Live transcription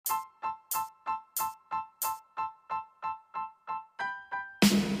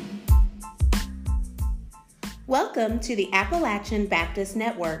Welcome to the Appalachian Baptist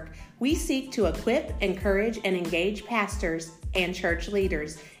Network. We seek to equip, encourage, and engage pastors and church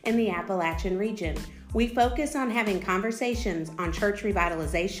leaders in the Appalachian region. We focus on having conversations on church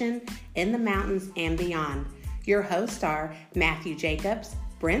revitalization in the mountains and beyond. Your hosts are Matthew Jacobs,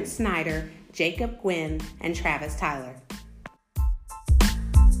 Brent Snyder, Jacob Gwynn, and Travis Tyler.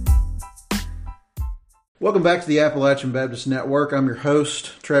 Welcome back to the Appalachian Baptist Network. I'm your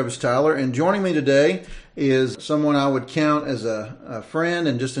host, Travis Tyler, and joining me today is someone I would count as a friend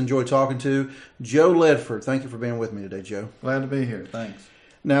and just enjoy talking to, Joe Ledford. Thank you for being with me today, Joe. Glad to be here. Thanks.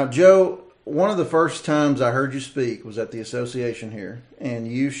 Now, Joe, one of the first times I heard you speak was at the association here,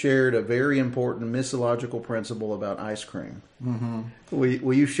 and you shared a very important missiological principle about ice cream. Mm-hmm.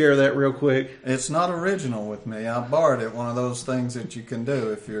 Will you share that real quick? It's not original with me. I borrowed it, one of those things that you can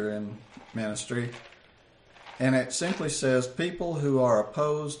do if you're in ministry. And it simply says, people who are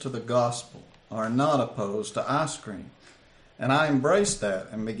opposed to the gospel are not opposed to ice cream. And I embraced that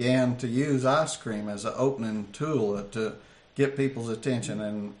and began to use ice cream as an opening tool to get people's attention.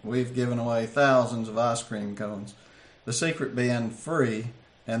 And we've given away thousands of ice cream cones. The secret being free,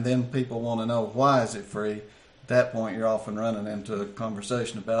 and then people want to know, why is it free? At that point, you're often running into a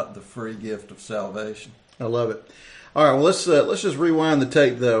conversation about the free gift of salvation. I love it. All right, well, let's just rewind the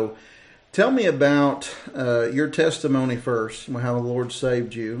tape, though. Tell me about your testimony first, how the Lord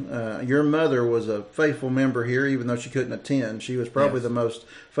saved you. Your mother was a faithful member here, even though she couldn't attend. She was probably the most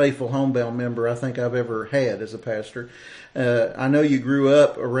faithful homebound member I think I've ever had as a pastor. I know you grew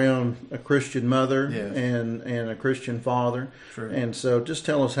up around a Christian mother and a Christian father. True. And so just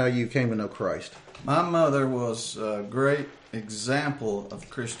tell us how you came to know Christ. My mother was a great example of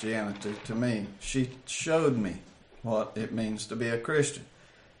Christianity to me. She showed me what it means to be a Christian.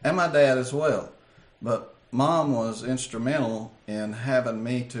 And my dad as well. But Mom was instrumental in having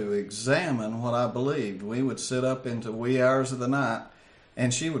me to examine what I believed. We would sit up into wee hours of the night,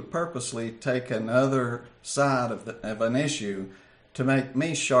 and she would purposely take another side of an issue to make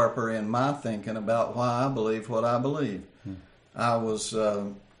me sharper in my thinking about why I believe what I believe. I was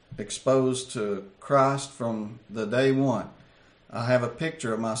exposed to Christ from the day one. I have a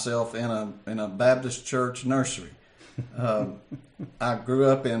picture of myself in a Baptist church nursery. I grew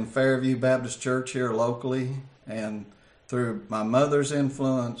up in Fairview Baptist Church here locally, and through my mother's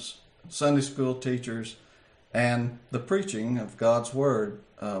influence, Sunday school teachers, and the preaching of God's Word,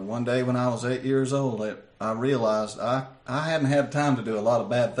 one day when I was 8 years old, I realized I hadn't had time to do a lot of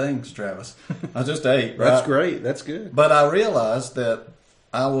bad things, Travis. I was just 8, right? That's great. That's good. But I realized that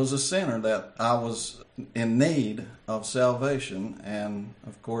I was a sinner, that I was in need of salvation, and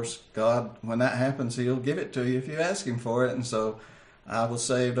of course God, when that happens, He'll give it to you if you ask Him for it. And so I was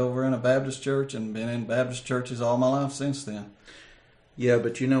saved over in a Baptist church and been in Baptist churches all my life since then. Yeah,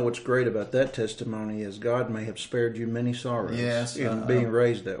 but you know what's great about that testimony is God may have spared you many sorrows in being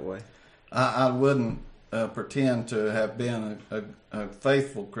raised that way. I wouldn't pretend to have been a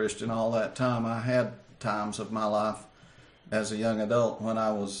faithful Christian all that time. I had times of my life as a young adult when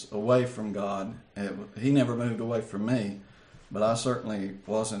I was away from God. He never moved away from me, but I certainly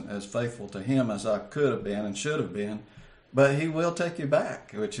wasn't as faithful to Him as I could have been and should have been. But He will take you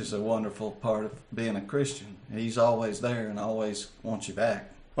back, which is a wonderful part of being a Christian. He's always there and always wants you back.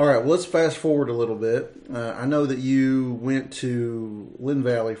 All right, well, let's fast forward a little bit. I know that you went to Lynn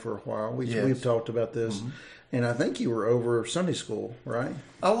Valley for a while. We've talked about this. Mm-hmm. And I think you were over Sunday school, right?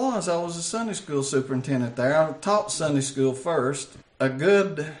 I was a Sunday school superintendent there. I taught Sunday school first. A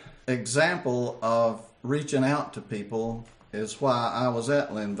good example of reaching out to people is why I was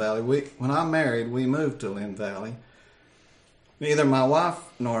at Lynn Valley. When I married, we moved to Lynn Valley. Neither my wife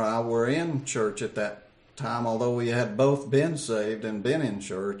nor I were in church at that time, although we had both been saved and been in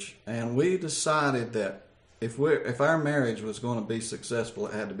church. And we decided that if our marriage was going to be successful,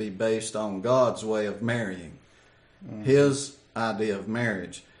 it had to be based on God's way of marrying. Mm-hmm. His idea of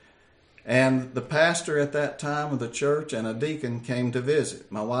marriage. And the pastor at that time of the church and a deacon came to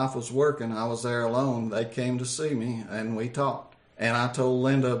visit. My wife was working. I was there alone. They came to see me, and we talked. And I told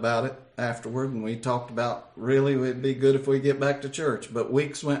Linda about it afterward, and we talked about, really, it'd be good if we get back to church. But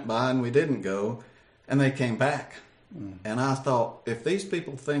weeks went by, and we didn't go, and they came back. Mm. And I thought, if these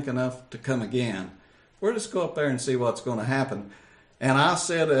people think enough to come again, we'll just go up there and see what's going to happen. And I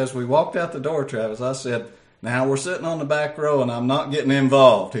said, as we walked out the door, Travis, I said, now we're sitting on the back row and I'm not getting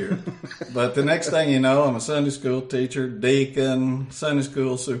involved here. But the next thing you know, I'm a Sunday school teacher, deacon, Sunday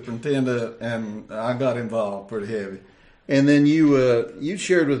school superintendent, and I got involved pretty heavy. And then you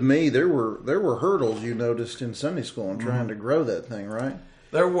shared with me there were hurdles you noticed in Sunday school and trying to grow that thing, right?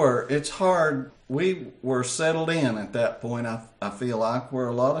 There were. It's hard. We were settled in at that point, I feel like, where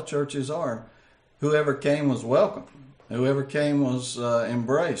a lot of churches are. whoever came was welcome. Whoever came was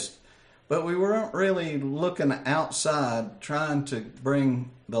embraced. But we weren't really looking outside trying to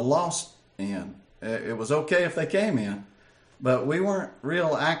bring the lost in. It was okay if they came in, but we weren't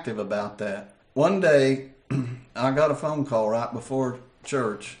real active about that. One day, I got a phone call right before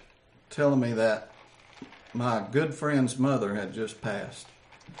church telling me that my good friend's mother had just passed.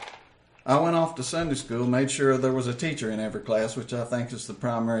 I went off to Sunday school, made sure there was a teacher in every class, which I think is the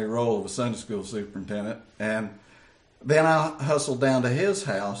primary role of a Sunday school superintendent. And then I hustled down to his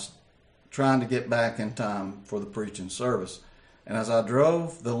house trying to get back in time for the preaching service. And as I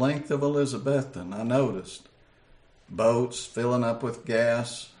drove the length of Elizabethton, I noticed boats filling up with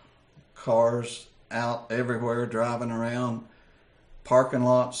gas, cars out everywhere driving around, parking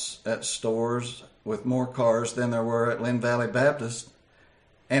lots at stores with more cars than there were at Lynn Valley Baptist.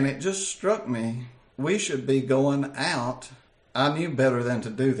 And it just struck me, we should be going out. I knew better than to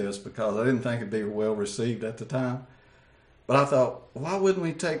do this because I didn't think it'd be well received at the time. But I thought, why wouldn't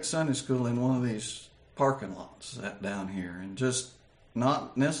we take Sunday school in one of these parking lots down here and just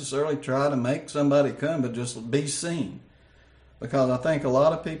not necessarily try to make somebody come, but just be seen? Because I think a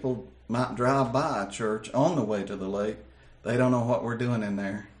lot of people might drive by a church on the way to the lake. They don't know what we're doing in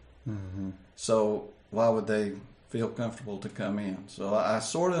there. Mm-hmm. So why would they feel comfortable to come in? So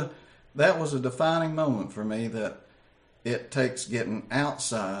that was a defining moment for me, that it takes getting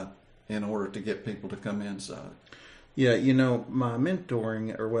outside in order to get people to come inside. Yeah, my mentoring,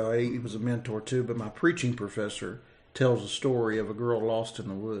 he was a mentor too, but my preaching professor tells a story of a girl lost in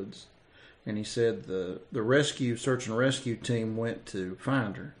the woods. And he said the search and rescue team went to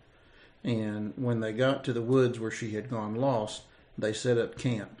find her. And when they got to the woods where she had gone lost, they set up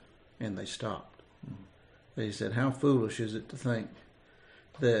camp and they stopped. They said, how foolish is it to think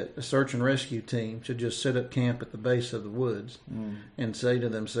that a search and rescue team should just set up camp at the base of the woods and say to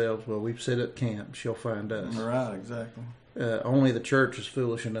themselves, well, we've set up camp, she'll find us. Right, exactly. Only the church is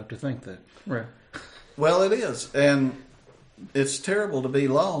foolish enough to think that. Right. Well, it is. And it's terrible to be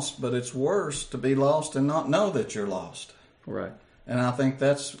lost, but it's worse to be lost and not know that you're lost. Right. And I think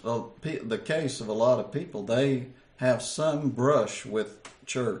that's the case of a lot of people. They have some brush with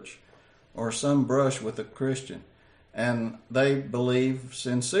church or some brush with a Christian. And they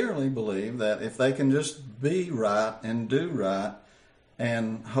sincerely believe that if they can just be right and do right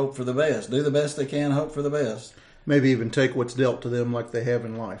and hope for the best, do the best they can, hope for the best. Maybe even take what's dealt to them like they have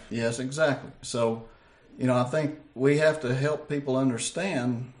in life. Yes, exactly. So, I think we have to help people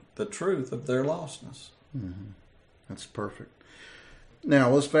understand the truth of their lostness. Mm-hmm. That's perfect.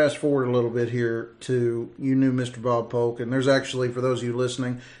 Now, let's fast forward a little bit here to, you knew Mr. Bob Polk, and there's actually, for those of you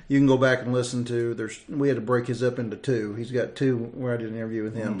listening, you can go back and listen to, we had to break his up into two. He's got two where I did an interview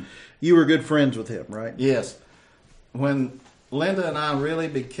with him. You were good friends with him, right? Yes. When Linda and I really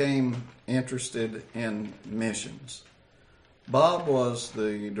became interested in missions, Bob was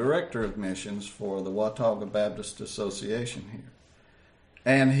the director of missions for the Watauga Baptist Association here.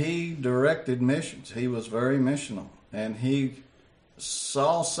 And he directed missions. He was very missional. And he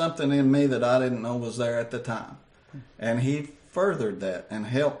saw something in me that I didn't know was there at the time. And he furthered that and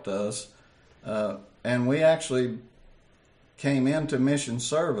helped us. And we actually came into mission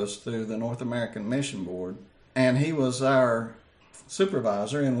service through the North American Mission Board. And he was our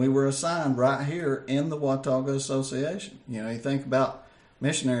supervisor, and we were assigned right here in the Watauga Association. You think about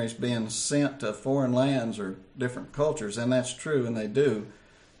missionaries being sent to foreign lands or different cultures, and that's true, and they do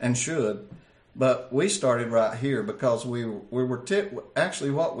and should. But we started right here because we were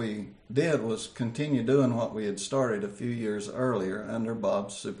actually what we did was continue doing what we had started a few years earlier under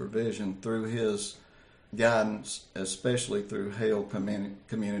Bob's supervision through his guidance, especially through Hale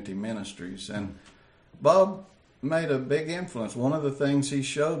Community Ministries. And Bob made a big influence. One of the things he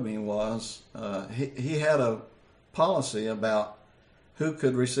showed me was he had a policy about who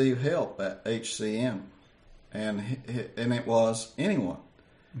could receive help at HCM, and it was anyone.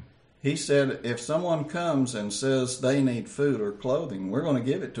 He said, if someone comes and says they need food or clothing, we're going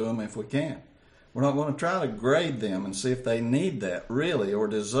to give it to them if we can. We're not going to try to grade them and see if they need that really or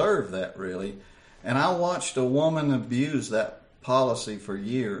deserve that really. And I watched a woman abuse that policy for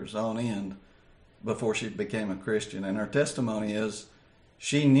years on end before she became a Christian. And her testimony is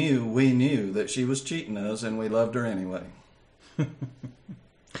we knew that she was cheating us, and we loved her anyway.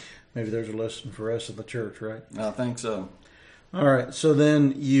 Maybe there's a lesson for us in the church, right? I think so. All right, so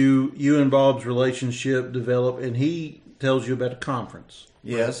then you and Bob's relationship develop, and he tells you about a conference.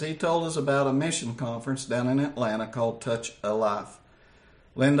 Right? Yes, he told us about a mission conference down in Atlanta called Touch a Life.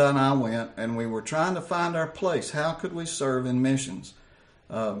 Linda and I went, and we were trying to find our place. How could we serve in missions?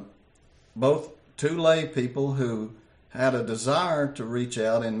 Both two lay people who had a desire to reach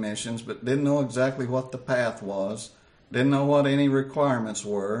out in missions, but didn't know exactly what the path was, didn't know what any requirements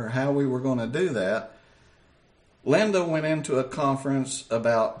were, or how we were going to do that, Linda went into a conference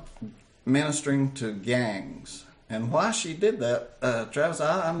about ministering to gangs. And why she did that, Travis,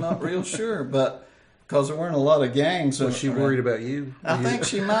 I'm not real sure, but because there weren't a lot of gangs. Was she worried about you? I think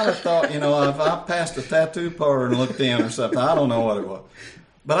she might have thought, if I passed a tattoo parlor and looked in or something, I don't know what it was.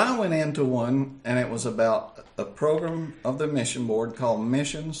 But I went into one, and it was about a program of the mission board called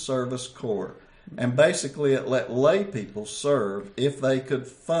Mission Service Corps. And basically it let lay people serve if they could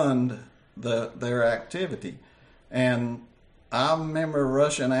fund their activity. And I remember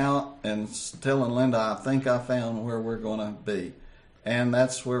rushing out and telling Linda, I think I found where we're going to be. And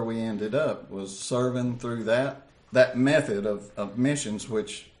that's where we ended up, was serving through that method of missions,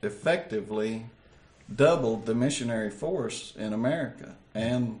 which effectively doubled the missionary force in America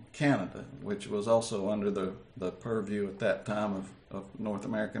and Canada, which was also under the purview at that time of North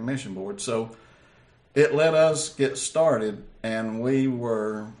American Mission Board. So it let us get started, and we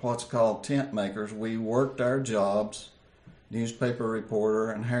were what's called tent makers. We worked our jobs, newspaper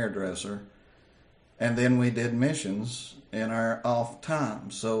reporter and hairdresser, and then we did missions in our off time.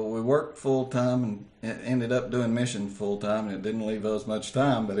 So we worked full time and ended up doing mission full time. It didn't leave us much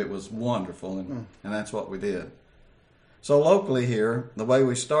time, but it was wonderful, and that's what we did. So locally here, the way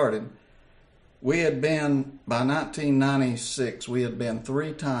we started, we had been, by 1996, we had been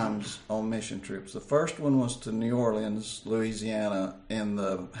 3 times on mission trips. The first one was to New Orleans, Louisiana, in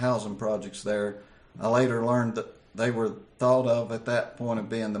the housing projects there. I later learned that they were thought of at that point of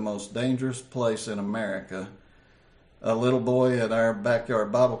being the most dangerous place in America. A little boy at our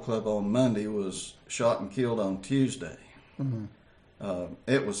backyard Bible club on Monday was shot and killed on Tuesday. Mm-hmm.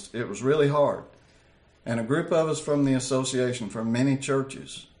 It was really hard. And a group of us from the association, from many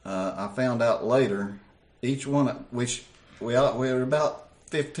churches, I found out later, each one, we were about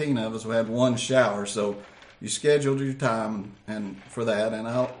 15 of us, we had one shower, so you scheduled your time and for that, and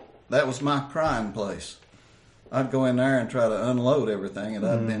that was my crying place. I'd go in there and try to unload everything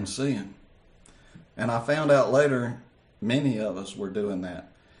that I'd been seeing. And I found out later, many of us were doing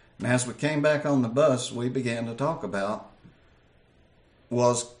that. And as we came back on the bus, we began to talk about,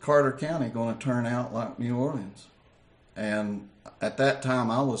 was Carter County going to turn out like New Orleans? And at that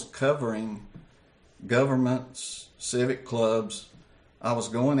time, I was covering governments, civic clubs. I was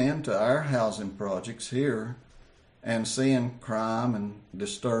going into our housing projects here and seeing crime and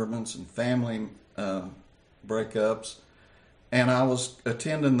disturbance and family breakups. And I was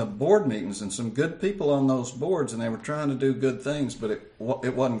attending the board meetings, and some good people on those boards, and they were trying to do good things, but it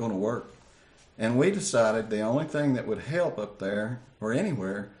wasn't going to work. And we decided the only thing that would help up there or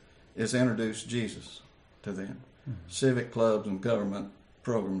anywhere is introduce Jesus to them. Mm-hmm. Civic clubs and government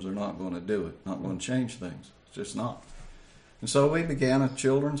programs are not going to do it, not going to change things. It's just not. And so we began a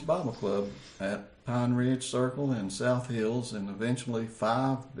children's Bible club at Pine Ridge Circle and South Hills, and eventually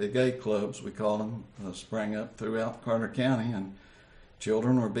 5 Big A clubs, we call them, sprang up throughout Carter County, and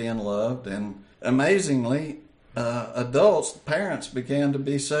children were being loved. And amazingly, adults, parents began to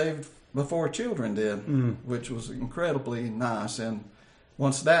be saved before children did, which was incredibly nice. And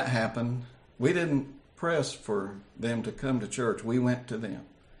once that happened, we didn't press for them to come to church. We went to them,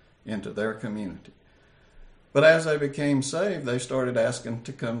 into their community. But as they became saved, they started asking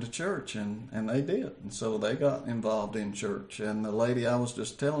to come to church, and they did. And so they got involved in church. And the lady I was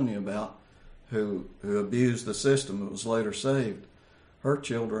just telling you about, who abused the system but was later saved, her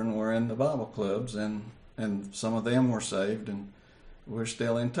children were in the Bible clubs, and some of them were saved, and we're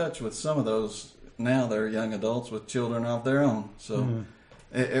still in touch with some of those. Now they're young adults with children of their own. So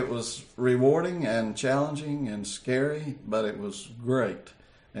it was rewarding and challenging and scary, but it was great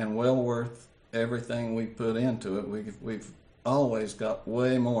and well worth everything we put into it. We've always got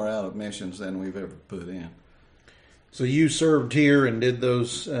way more out of missions than we've ever put in. So you served here and did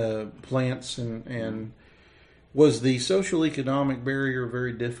those plants, and was the social economic barrier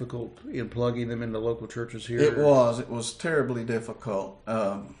very difficult in plugging them into local churches here? It was. It was terribly difficult.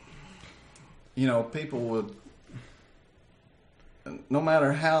 People would, no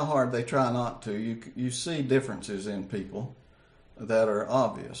matter how hard they try not to, you see differences in people that are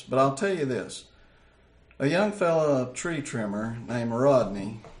obvious. But I'll tell you this. A young fellow, a tree trimmer named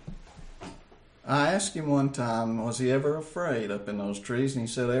Rodney, I asked him one time, was he ever afraid up in those trees? And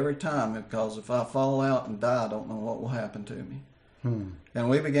he said, every time, because if I fall out and die, I don't know what will happen to me. And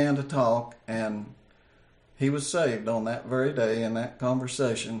we began to talk, and he was saved on that very day in that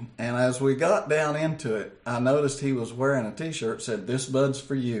conversation. And as we got down into it, I noticed he was wearing a T-shirt that said, "This bud's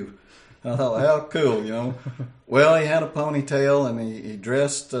for you." I thought, how cool, you know. Well, he had a ponytail, and he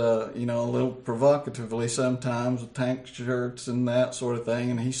dressed, you know, a little provocatively sometimes with tank shirts and that sort of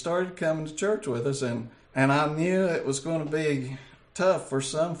thing. And he started coming to church with us, and I knew it was going to be tough for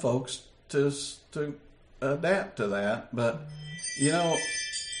some folks to adapt to that. But, you know,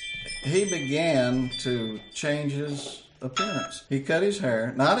 he began to change his appearance. He cut his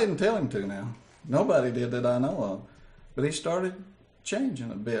hair. Now, I didn't tell him to now. Nobody did that I know of. But he started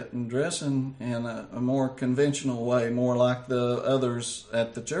changing a bit and dressing in a more conventional way, more like the others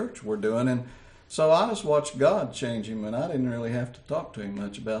at the church were doing. And so I just watched God change him, and I didn't really have to talk to him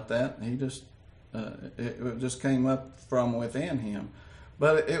much about that. He just, it just came up from within him.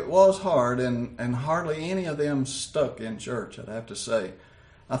 But it was hard, and hardly any of them stuck in church, I'd have to say.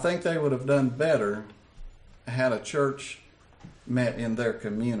 I think they would have done better had a church met in their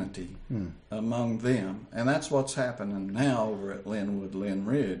community among them. And that's what's happening now over at Linwood, Lynn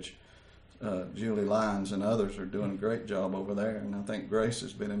Ridge. Julie Lyons and others are doing a great job over there, and I think Grace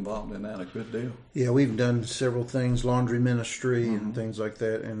has been involved in that a good deal. Yeah, we've done several things, laundry ministry and things like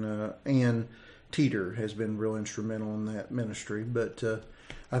that, and Ann Teeter has been real instrumental in that ministry, but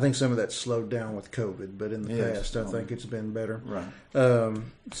I think some of that slowed down with COVID, but in the past I think it's been better. Right.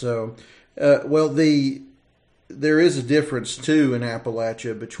 There is a difference, too, in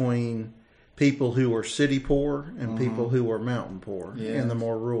Appalachia between people who are city poor and people who are mountain poor in the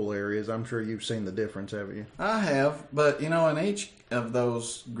more rural areas. I'm sure you've seen the difference, haven't you? I have, but, you know, in each of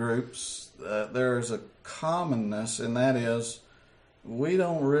those groups, there is a commonness, and that is we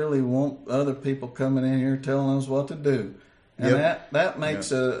don't really want other people coming in here telling us what to do. And that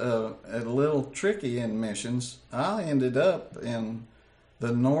makes a little tricky in missions. I ended up in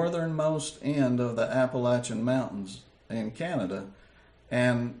the northernmost end of the Appalachian Mountains in Canada,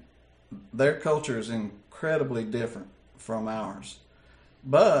 and their culture is incredibly different from ours.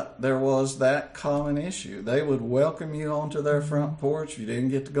 But there was that common issue. They would welcome you onto their front porch. You didn't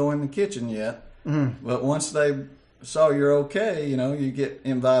get to go in the kitchen yet, but once they saw you're okay, you know, you get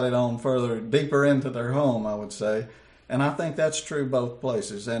invited on further, deeper into their home, I would say. And I think that's true both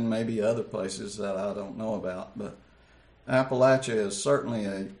places, and maybe other places that I don't know about, but Appalachia is certainly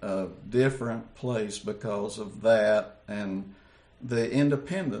a different place because of that and the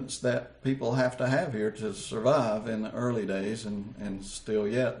independence that people have to have here to survive in the early days, and still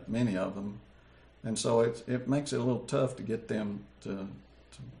yet many of them. And so it makes it a little tough to get them to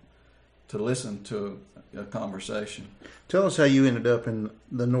listen to a conversation. Tell us how you ended up in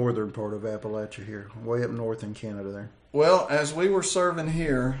the northern part of Appalachia here, way up north in Canada there. Well, as we were serving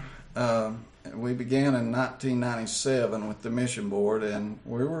here, we began in 1997 with the mission board, and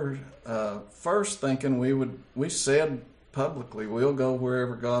we were first thinking we said publicly, we'll go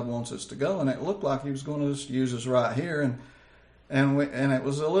wherever God wants us to go, and it looked like he was going to just use us right here, and it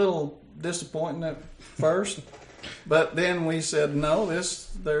was a little disappointing at first, but then we said, no,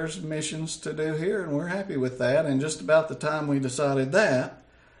 there's missions to do here, and we're happy with that. And just about the time we decided that,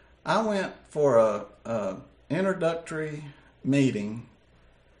 I went for a introductory meeting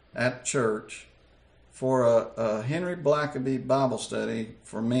at church for a Henry Blackaby Bible study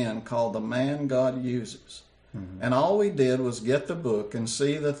for men called The Man God Uses. And all we did was get the book and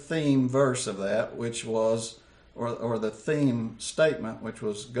see the theme verse of that, which was, or the theme statement, which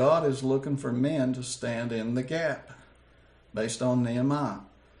was, God is looking for men to stand in the gap, based on Nehemiah.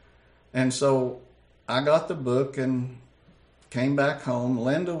 And so I got the book and came back home.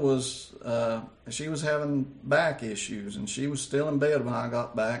 Linda was, she was having back issues, and she was still in bed when I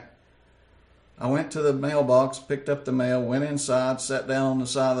got back. I went to the mailbox, picked up the mail, went inside, sat down on the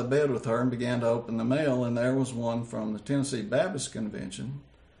side of the bed with her and began to open the mail, and there was one from the Tennessee Baptist Convention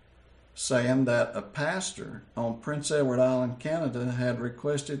saying that a pastor on Prince Edward Island, Canada, had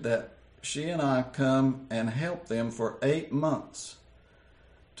requested that she and I come and help them for 8 months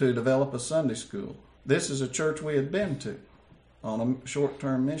to develop a Sunday school. This is a church we had been to on a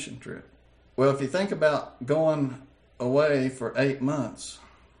short-term mission trip. Well, if you think about going away for 8 months,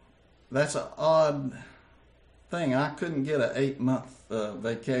 that's an odd thing. I couldn't get an 8-month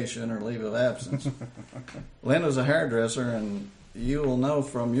vacation or leave of absence. Linda's a hairdresser, and you will know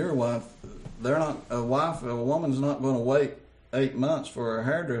from your wife, a woman's not going to wait 8 months for a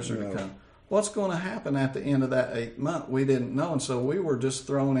hairdresser to come. What's going to happen at the end of that 8 month? We didn't know, and so we were just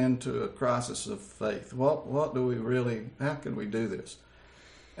thrown into a crisis of faith. What do we really? How can we do this?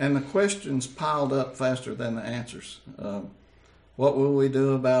 And the questions piled up faster than the answers. What will we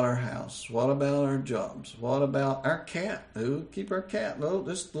do about our house? What about our jobs? What about our cat? Who will keep our cat? Well,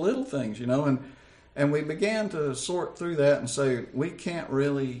 just little things, you know. And we began to sort through that and say, we can't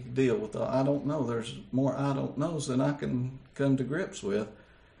really deal with the I don't know. There's more I don't knows than I can come to grips with.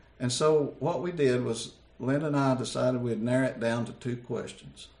 And so what we did was Linda and I decided we'd narrow it down to 2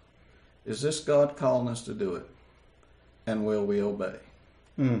 questions. Is this God calling us to do it? And will we obey?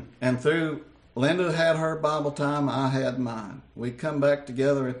 And through, Linda had her Bible time, I had mine. We'd come back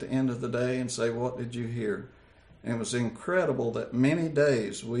together at the end of the day and say, what did you hear? And it was incredible that many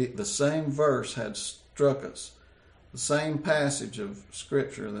days the same verse had struck us, the same passage of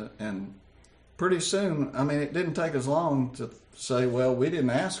Scripture. And pretty soon, I mean, it didn't take us long to say, well, we didn't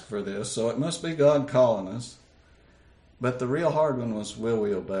ask for this, so it must be God calling us. But the real hard one was, will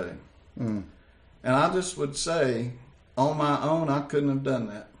we obey? And I just would say, on my own, I couldn't have done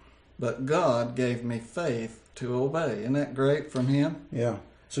that. But God gave me faith to obey. Isn't that great from Him? Yeah.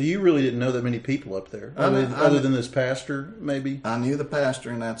 So you really didn't know that many people up there, other than this pastor, maybe? I knew the pastor,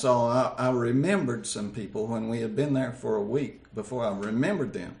 and that's all. I remembered some people when we had been there for a week before I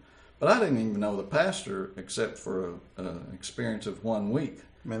remembered them. But I didn't even know the pastor except for an experience of 1 week.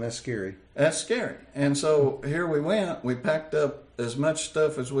 Man, that's scary. That's scary. And so here we went. We packed up as much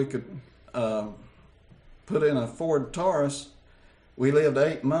stuff as we could put in a Ford Taurus. We lived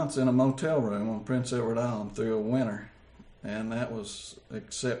 8 months in a motel room on Prince Edward Island through a winter. And that was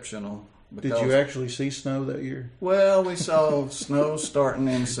exceptional. Did you actually see snow that year? Well, we saw snow starting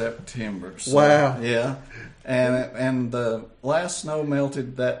in September. So, wow. Yeah. And the last snow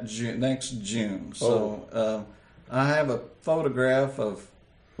melted that next June. So I have a photograph of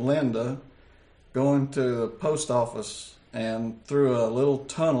Linda going to the post office and through a little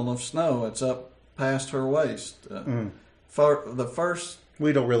tunnel of snow. It's up past her waist. For the first...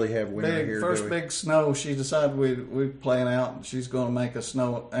 We don't really have winter here, First big snow, she decided we'd plan out, and she's going to make a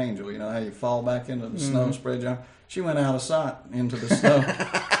snow angel. You know how you fall back into the snow and spread your arm? She went out of sight into the snow.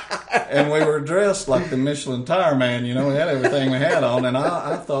 And we were dressed like the Michelin tire man, you know. We had everything we had on, and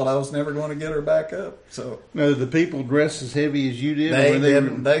I thought I was never going to get her back up. So now, did the people dressed as heavy as you did? They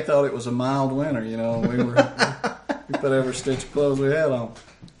didn't. They thought it was a mild winter, you know. We put every stitch of clothes we had on.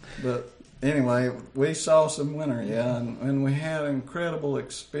 But anyway, we saw some winter, yeah, and we had incredible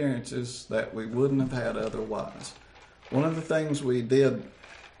experiences that we wouldn't have had otherwise. One of the things we did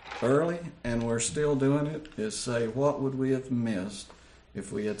early, and we're still doing it, is say, what would we have missed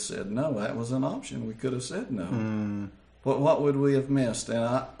if we had said no? That was an option. We could have said no. But what would we have missed?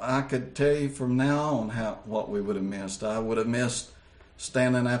 And I could tell you from now on what we would have missed. I would have missed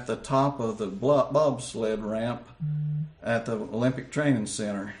standing at the top of the bobsled ramp at the Olympic Training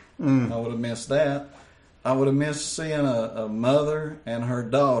Center. I would have missed that. I would have missed seeing a mother and her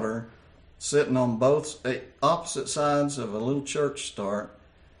daughter sitting on both opposite sides of a little church start,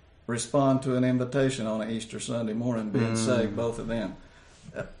 respond to an invitation on an Easter Sunday morning, being saved, both of them.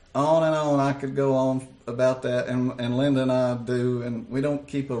 On and on I could go on about that, and Linda and I do, and we don't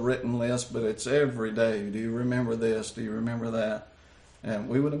keep a written list, but it's every day. Do you remember this? Do you remember that? And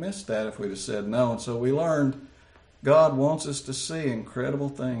we would have missed that if we'd have said no. And so we learned God wants us to see incredible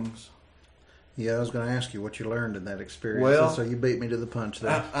things. Yeah, I was going to ask you what you learned in that experience. Well, so you beat me to the punch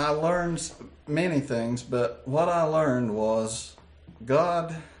there. I learned many things, but what I learned was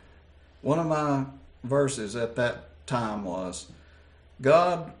God, one of my verses at that time was,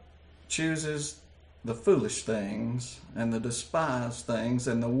 God chooses the foolish things and the despised things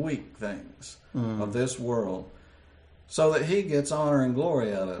and the weak things of this world so that He gets honor and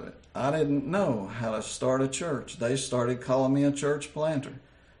glory out of it. I didn't know how to start a church. They started calling me a church planter.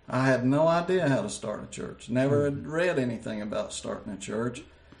 I had no idea how to start a church. Never had read anything about starting a church.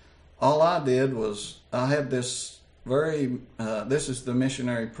 All I did was, I had this this is the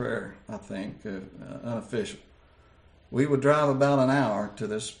missionary prayer, I think, unofficial. We would drive about an hour to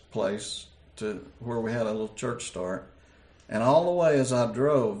this place to where we had a little church start. And all the way as I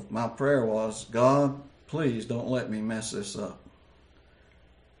drove, my prayer was, God, please don't let me mess this up.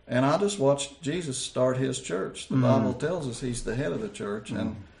 And I just watched Jesus start His church. The Bible tells us He's the head of the church.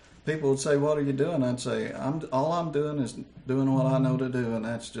 And people would say, what are you doing? I'd say, all I'm doing is doing what I know to do. And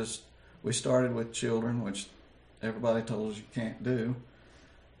that's just, we started with children, which everybody told us you can't do.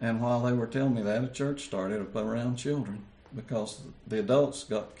 And while they were telling me that, a church started up around children because the adults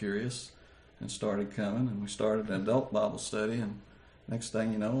got curious and started coming. And we started an adult Bible study. And next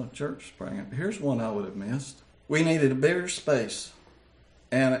thing you know, a church sprang up. Here's one I would have missed. We needed a bigger space.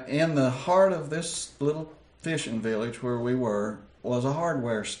 And in the heart of this little fishing village where we were was a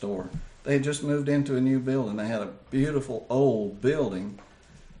hardware store. They had just moved into a new building. They had a beautiful old building,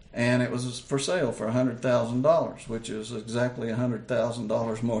 and it was for sale for $100,000, which is exactly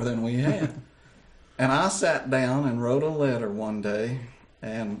 $100,000 more than we had. And I sat down and wrote a letter one day,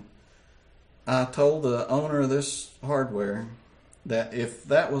 and I told the owner of this hardware that if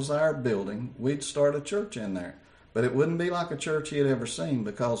that was our building, we'd start a church in there. But it wouldn't be like a church he had ever seen,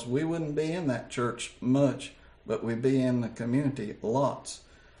 because we wouldn't be in that church much, but we'd be in the community lots.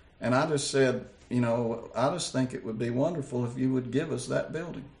 And I just said, I just think it would be wonderful if you would give us that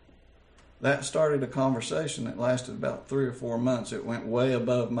building. That started a conversation that lasted about 3 or 4 months. It went way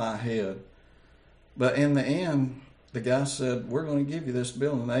above my head. But in the end, the guy said, we're going to give you this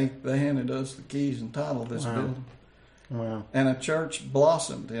building. They handed us the keys and title of this building. Wow. And a church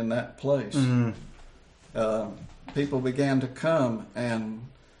blossomed in that place. Mm-hmm. People began to come, and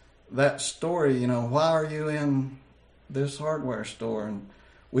that story, why are you in this hardware store? And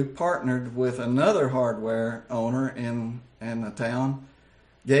we partnered with another hardware owner in the town,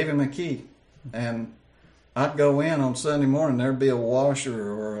 gave him a key, and I'd go in on Sunday morning, there'd be a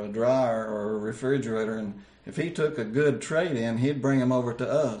washer or a dryer or a refrigerator, and if he took a good trade in, he'd bring them over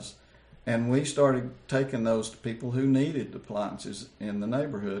to us. And we started taking those to people who needed appliances in the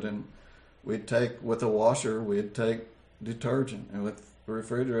neighborhood, and we'd take, with a washer, we'd take detergent, and with the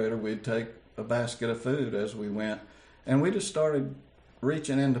refrigerator, we'd take a basket of food as we went. And we just started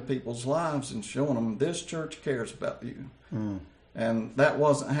reaching into people's lives and showing them, this church cares about you. Mm. And that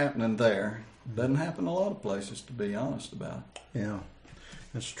wasn't happening there. Doesn't happen a lot of places, to be honest about it. Yeah,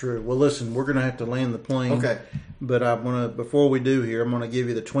 that's true. Well, listen, we're going to have to land the plane. Okay. But I want to, before we do here, I'm going to give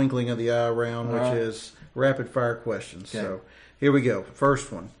you the twinkling of the eye round, which is rapid fire questions. Okay. So here we go.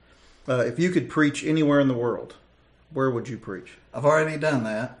 First one. If you could preach anywhere in the world, where would you preach? I've already done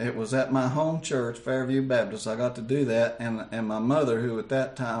that. It was at my home church, Fairview Baptist. I got to do that, and my mother, who at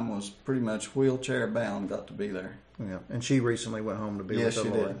that time was pretty much wheelchair bound, got to be there. Yeah, and she recently went home to be with the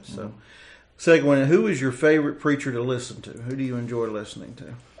Lord. Yes, she did. So, mm-hmm. Second one, who is your favorite preacher to listen to? Who do you enjoy listening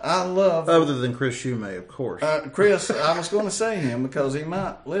to? I love... Other than Chris Shumay, of course. Chris, I was going to say him because he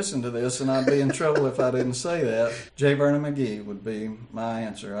might listen to this, and I'd be in trouble if I didn't say that. J. Vernon McGee would be my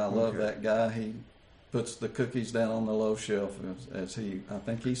answer. I love that guy. He puts the cookies down on the low shelf, I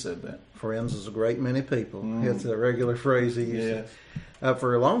think he said that. Friends is a great many people. It's a regular phrase he uses.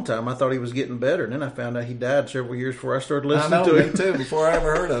 For a long time, I thought he was getting better, and then I found out he died several years before I started listening to him. Me too. Before I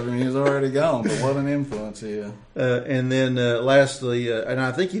ever heard of him, he was already gone, but what an influence he is. And then lastly, and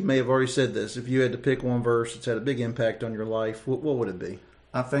I think you may have already said this, if you had to pick one verse that's had a big impact on your life, what would it be?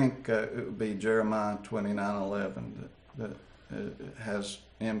 I think it would be Jeremiah 29:11 that has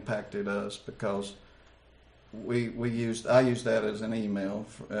impacted us, because I used that as an email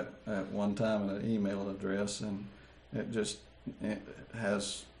at one time, an email address, and it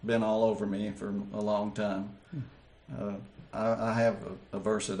has been all over me for a long time. I have a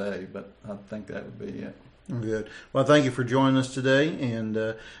verse a day, but I think that would be it. Good. Well, thank you for joining us today,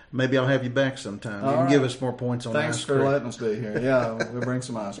 and maybe I'll have you back sometime. You can give us more points on Thanks ice cream. for letting us be here. Yeah, we'll bring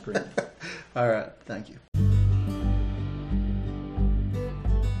some ice cream. All right. Thank you.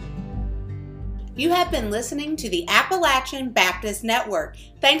 You have been listening to the Appalachian Baptist Network.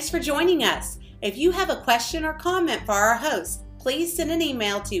 Thanks for joining us. If you have a question or comment for our host, please send an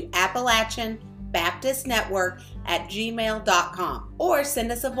email to appalachianbaptistnetwork@gmail.com or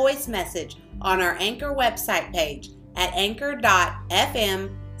send us a voice message on our Anchor website page at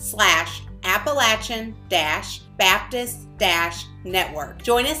anchor.fm/Appalachian-Baptist-Network.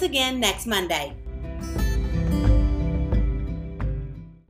 Join us again next Monday.